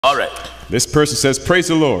All right. This person says, praise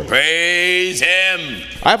the Lord. Praise him.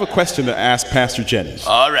 I have a question to ask Pastor Jennings.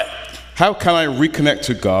 All right. How can I reconnect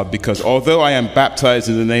to God? Because although I am baptized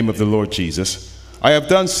in the name of the Lord Jesus, I have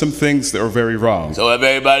done some things that are very wrong. So have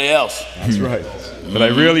everybody else. That's right. But I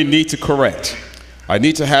really need to correct. I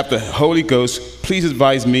need to have the Holy Ghost. Please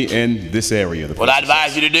advise me in this area. What I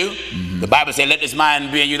advise you to do, the Bible says, let this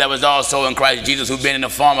mind be in you that was also in Christ Jesus, who been in the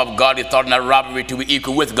form of God, he thought not robbery to be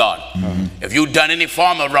equal with God. If you've done any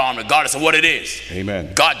form of wrong, regardless of what it is,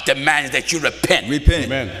 amen, God demands that you repent.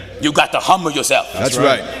 Amen. You got to humble yourself. That's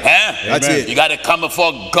right. Huh? That's it. You got to come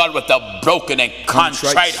before God with a broken and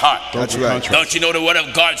contrite heart. That's right. Don't you know the word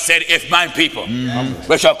of God said, if my people,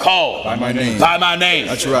 which are called by my name,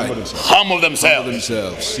 that's right, humble themselves,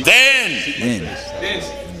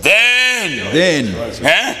 then,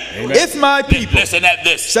 if my people, listen at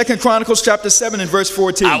this. 2 Chronicles chapter 7 and verse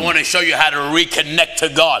 14. I want to show you how to reconnect to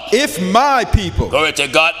God. If my people. Glory to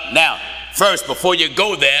God. Now, first, before you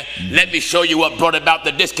go there, let me show you what brought about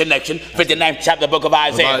the disconnection. 59th chapter, book of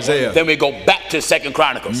Isaiah. Then we go back to 2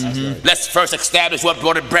 Chronicles. Let's first establish what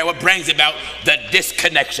brings about the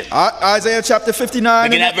disconnection. Isaiah chapter 59.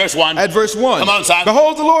 Begin at verse 1. At verse 1. Come on, son.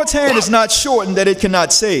 Behold, the Lord's hand is not shortened that it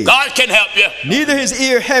cannot save. God can help you. Neither his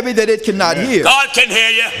ear heavy that it cannot hear. God can hear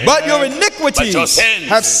you. But your iniquities your sins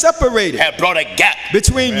have separated. Have brought a gap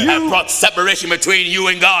between you. Have brought separation between you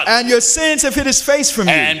and God. And your sins have hid his face from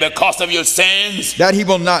you. And because of your sins, that he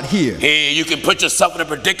will not hear. You can put yourself in a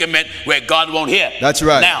predicament where God won't hear. That's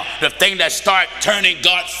right. Now, the thing that start turning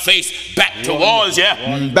God's face back towards you,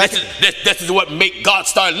 this is what make God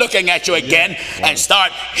start looking at you again and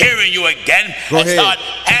start hearing you again and start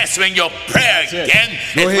answering your prayer again.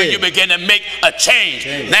 Is when you begin to make a change.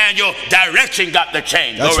 Now your direction got to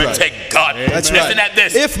change. Glory to God. That's Listen at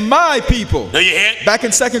this. If my people. Do you hear it? Back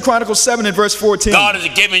in 2 Chronicles 7 and verse 14. God is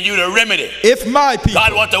giving you the remedy. If my people.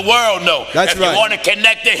 God wants the world to know. That's if right. you want to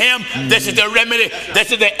connect to him, this is the remedy.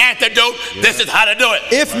 This is the antidote. This is how to do it.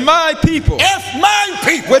 If my people. If my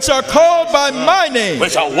people. Which are called by my name.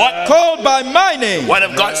 Which are what? Called by my name. What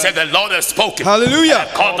if God said the Lord has spoken? Hallelujah.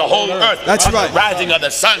 Called the whole earth. That's right. The rising of the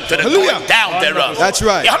sun to the going down thereof. That's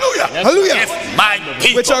right. Hallelujah. Hallelujah. If my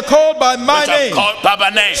people. Which are called by my name. Called by my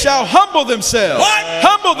name. Shall humble themselves. What?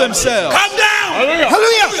 Humble themselves. Come down. Hallelujah.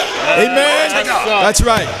 Hallelujah. Amen. That's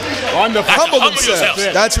right. Wonderful. Humble themselves.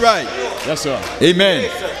 That's right. Yes, sir. Amen.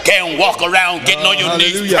 Can't walk around getting on your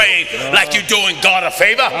knees praying like you're doing God a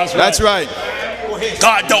favor. That's right.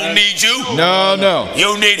 God don't need you. No, no.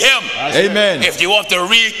 You need him. Amen. If you want to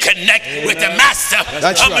reconnect with the master,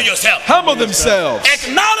 humble yourself. Humble themselves.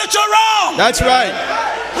 Acknowledge you're wrong. That's right.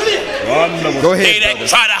 Go ahead, they that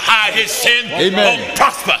try to hide his sin won't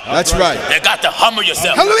prosper. That's right. You got to humble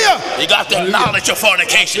yourself. Hallelujah. You got to acknowledge your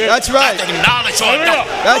fornication. That's right. You got to acknowledge your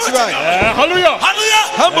adultery. That's right. Hallelujah. Hallelujah.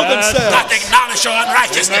 Humble themselves. You got to acknowledge your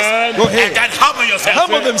unrighteousness. Go ahead. And then humble yourself.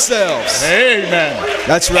 Humble themselves. Amen.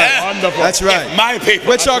 That's right. That's right. If my people,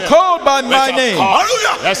 which are called by my name.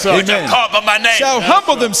 Hallelujah. Yes, sir. Which are called by my name. Shall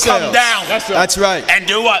humble themselves. Come down. That's right. And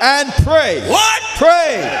do what? And pray. What?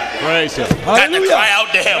 Pray. Praise him. Got to cry out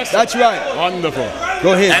to him. That's right. Wonderful.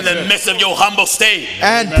 Go ahead. In the midst of your humble state.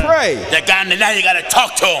 And pray. Now you got to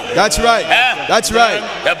talk to him. That's right. That's right.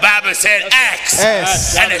 The Bible said, ask.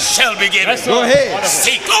 And it shall be given. Go ahead.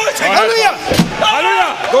 Seek. Hallelujah.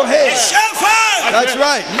 Hallelujah. Go ahead. It shall find. That's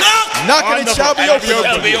right. Knock. And it shall be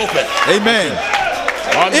open. Amen.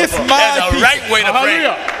 If my there's a right way to pray.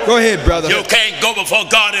 Go ahead, brother. You can't go before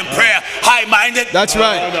God in prayer high-minded. That's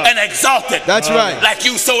right. And exalted. That's right. Like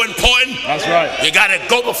you so important. That's right. You got to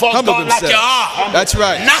go before Humble God themselves. like you are. That's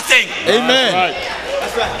right. Nothing. Amen.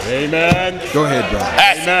 That's right. Amen. Go ahead, brother.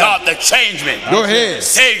 Ask God to change me. Go ahead.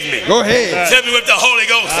 Save me. Go ahead. Fill me with the Holy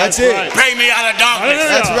Ghost. That's it. Bring me out of darkness.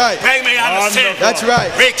 That's right. Bring me out of sin. That's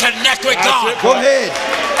right. Reconnect with God. Go ahead.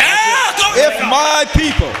 If my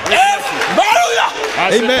people.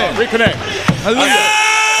 Amen. Reconnect. Hallelujah.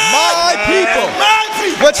 My people.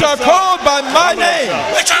 Which are called by my name.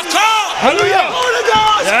 Which are called. Hallelujah.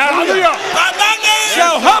 Hallelujah. By my name.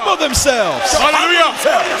 Shall humble themselves. Hallelujah.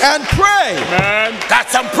 And pray. Man. Got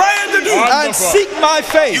some praying to do. And seek my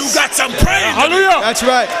face. You got some praying to do. Hallelujah. That's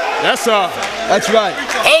right. Yes, sir. That's right.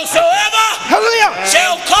 Whosoever Hallelujah.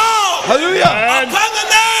 shall call Hallelujah. upon the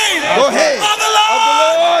name Go ahead. of the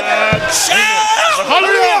Lord shall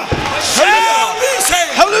Hallelujah. be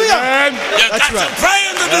saved. Hallelujah. You got some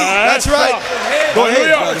praying to do. That's right. Go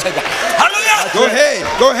ahead, brother. Hallelujah. Go ahead.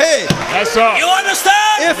 Go ahead. Yes, sir. You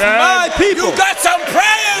understand? If my people. You got some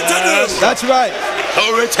praying to do. That's right.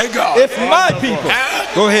 Glory to God. If my people,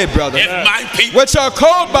 go ahead, brother. If my people, which are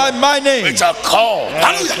called by my name, which are called,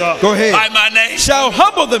 go ahead, by my name, shall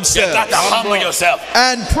humble themselves. You got to humble yourself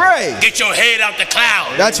and pray. Get your head out the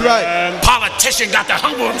cloud. That's right. Politician got to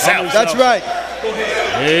humble himself. That's right.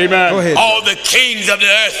 Amen. Go ahead. All the kings of the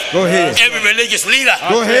earth. Go ahead. Every religious leader.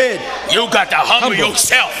 Go ahead. You got to humble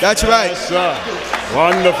yourself. That's right. Yes, sir.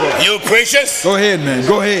 Wonderful. You preachers. Go ahead, man.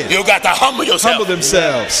 Go ahead. You got to humble yourself. Humble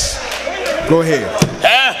themselves. Go ahead.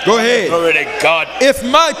 Go ahead. Glory to God. If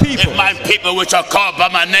my people which are called by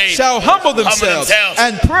my name shall humble themselves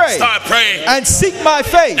and pray, start praying, and seek my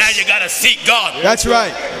face. Now you got to seek God. That's right.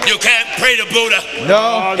 You can't pray to Buddha.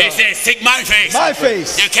 No. He said, seek my face. My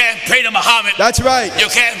face. You can't pray to Muhammad. That's right. You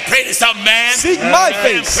can't pray to some man. Seek my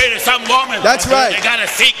face. You can't pray to some woman. That's right. You got to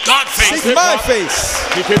seek God's face. Seek my face.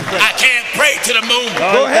 I can't pray to the moon.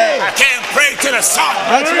 Go ahead. I can't pray to the sun.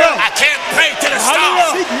 That's right. I can't pray to the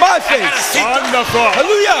stars. Seek my face. Wonderful.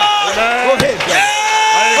 Hallelujah. Go ahead.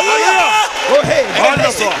 Hallelujah. Go ahead.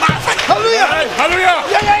 Wonderful. Hallelujah. Hallelujah.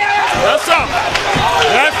 Yes, sir.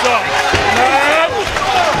 Yes, sir.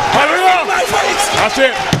 Hallelujah. That's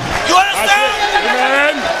it. You understand?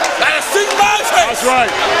 Amen. Gotta seek my face. That's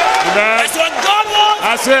right. Amen. That's what God wants.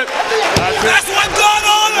 That's it. That's it. That's what God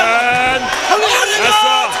orders. Amen. Yes,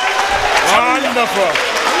 sir. Wonderful.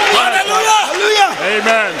 Hallelujah. Hallelujah.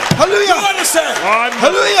 Amen. Hallelujah. You understand?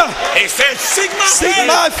 Hallelujah. He said, seek my face. Seek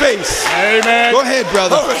my face. Amen. Go ahead,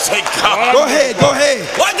 brother. Glory to God. Go ahead. Go ahead.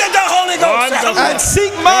 What did the Holy Ghost say? And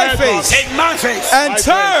seek my face. Seek my face. And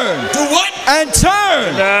turn. Do what? And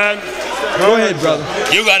turn. Amen. Go ahead, brother.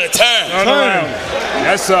 You got to turn. Turn.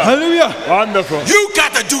 Yes, sir. Hallelujah. Wonderful. You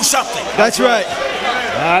got to do something. That's right.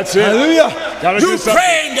 That's it. Hallelujah. You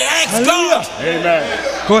praying to ask God. Amen.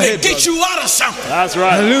 Go ahead, to get brother. you out of something. That's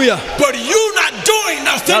right. Hallelujah. But you not doing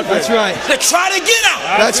nothing. That's right. To try to get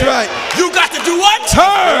out. That's right. You got to do what?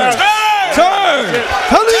 Turn. Turn. Turn.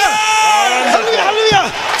 Hallelujah. Hallelujah. Hallelujah.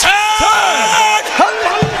 Turn.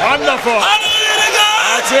 Hallelujah. Wonderful. Hallelujah to God.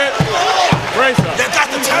 That's it. Praise God. You got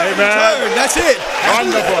to turn. Amen. Turn. That's it.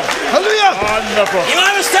 Wonderful. Hallelujah. Wonderful. You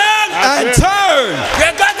understand? And turn. You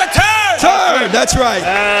got to turn. Turn. That's right.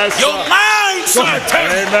 Yes, Your mind start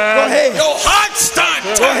turning. Amen. Go ahead. Your heart start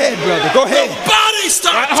turning. Go ahead, brother. Go ahead. Your body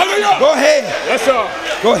start turning. Go ahead. Yes, sir.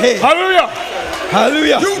 Go ahead. Hallelujah.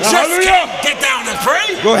 Hallelujah. You just can't get down and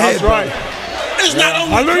pray. Go ahead. That's right. It's not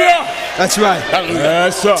only Hallelujah. That's right.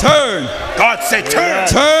 Yes, sir. Turn. God said turn.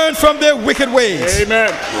 Turn from their wicked ways. Amen.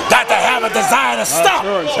 Got to have a desire to stop.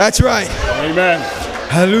 That's right. Amen.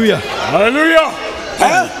 Hallelujah. Hallelujah.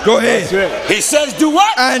 Go ahead. That's it. He says do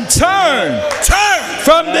what? And turn Turn.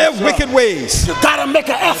 from their wicked ways. You got to make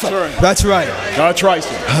an effort. That's right. That's right,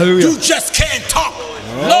 sir. Hallelujah. You just can't talk.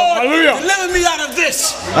 Lord, hallelujah. deliver me out of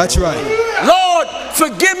this. That's right. Lord,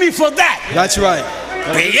 forgive me for that. That's right.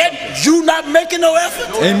 But yet, you not making no effort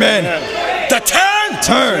Amen. to turn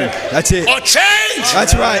Turn. That's it. or change.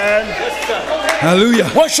 That's right. Hallelujah.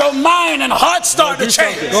 Once your mind and heart start to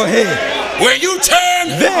change, Go ahead. where you turn,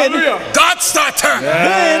 Then, God start turning.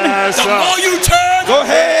 then, The more you turn, go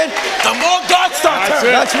ahead. the more God start That's turning.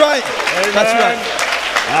 it. That's right. That's right.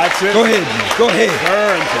 That's it. Go ahead. Go ahead.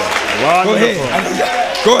 Turn to it. Go ahead.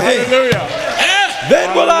 Go ahead. Hallelujah.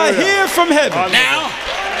 Then will I hear from heaven. Now,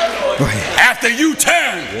 Go ahead. after you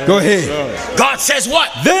turn, Go ahead. God says what?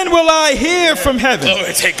 Then will I hear from heaven.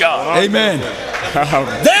 Glory to God. Amen.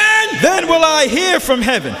 Then will I hear from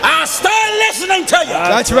heaven. I'll start listening to you.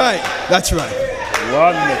 That's right. That's right.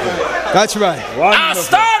 Wonderful. That's right. I'll Wonderful.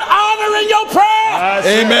 start honoring your prayer. That's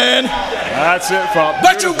it. Amen. That's it, Father.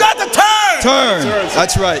 But you got to turn. Turn.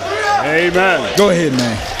 That's right. Amen. Go ahead,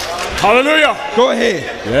 man. Hallelujah. Go ahead.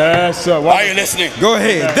 Yes, sir. Are you listening? Go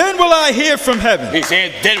ahead. Then will I hear from heaven. He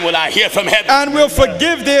said, then will I hear from heaven. And will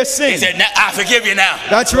forgive their He sins. said, now, I forgive you now.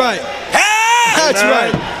 That's right. Hey! That's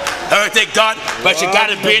right. Glory to God, but you got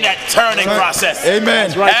to be in that turning process. Amen.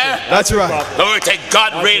 That's right, Huh? sir. That's right. Glory to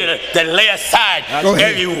God, ready to lay aside Go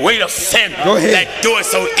ahead. every weight of sin Go ahead. that do it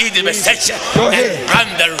so easy to beset you Go and ahead. run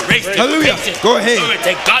the race to Hallelujah. patience. Go ahead. Glory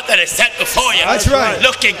to God that is set before you. That's right.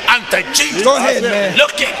 Looking unto Jesus. Go ahead, man.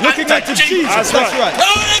 Looking unto unto Jesus. Jesus. That's right.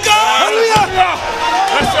 Glory to God. Hallelujah.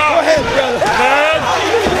 Yes, sir. Go ahead, brother. Amen.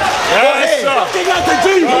 Go Yes, ahead. sir. Looking unto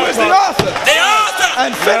Jesus. Who is the author The author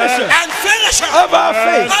and finisher and finisher of our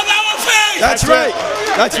faith. of our faith. That's right.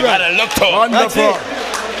 That's You right. gotta look to him. That's Wonderful.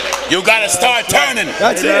 it. You gotta start turning.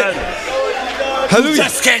 That's it. Amen. Hallelujah.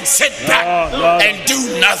 Just can't sit back and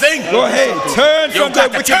do nothing. Go ahead. Turn You from their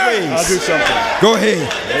got to wicked turn. I'll do ways. something. Go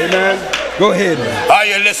ahead. Amen. Go ahead, man. Are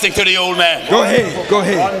you listening to the old man? Go ahead. Go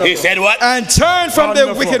ahead. He said what? And turn from their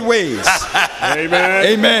Wonderful. wicked ways. Amen.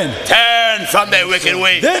 Amen. Turn. turn from their wicked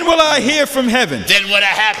ways. Then will I hear from heaven. Then what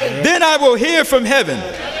happened? Then I will hear from heaven.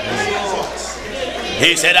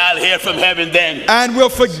 He said, I'll hear from heaven then. And will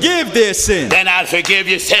forgive their sin. Then I'll forgive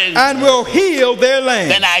your sins. And will heal their land.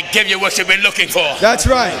 Then I give you what you've been looking for. That's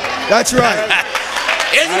right. That's right.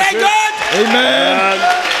 Isn't that good? Amen.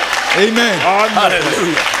 Amen.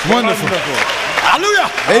 Hallelujah. Wonderful. Hallelujah.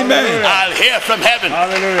 Amen. I'll hear from heaven.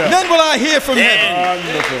 Hallelujah. Then will I hear from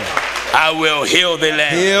heaven. I will heal their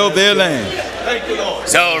land. Heal their land. Thank you, Lord.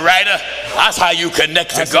 So, writer, that's how you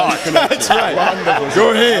connect to God. That's right.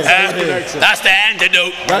 Go ahead. That's the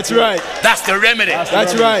antidote. That's right. That's the remedy.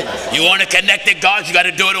 That's right. You want to connect to God, you got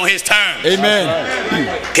to do it on His terms. Amen.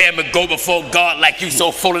 Can't go before God like you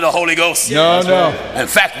so full of the Holy Ghost. No, no. In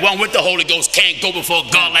fact, one with the Holy Ghost can't go before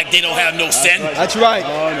God like they don't have no sin. That's right.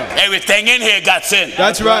 Everything in here got sin.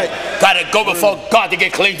 That's right. Got to go before God to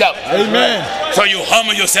get cleaned up. Amen. So you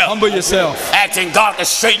humble yourself. Humble yourself. Asking God to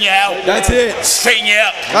straighten you out. That's it. Straighten you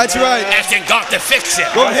up. That's right. Asking God to fix it.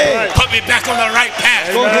 Go ahead. Put me back on the right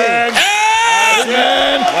path. Go ahead.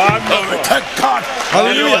 Amen. Glory to God.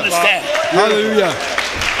 Hallelujah. You understand? Hallelujah.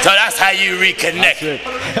 So that's how you reconnect.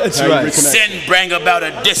 That's right. Sin bring about a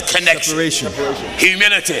disconnection. Separation.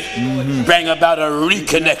 Humility bring about a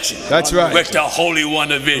reconnection. That's right. With the Holy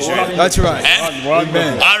One of Israel. That's right.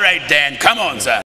 Amen. All right, Dan. Come on, son.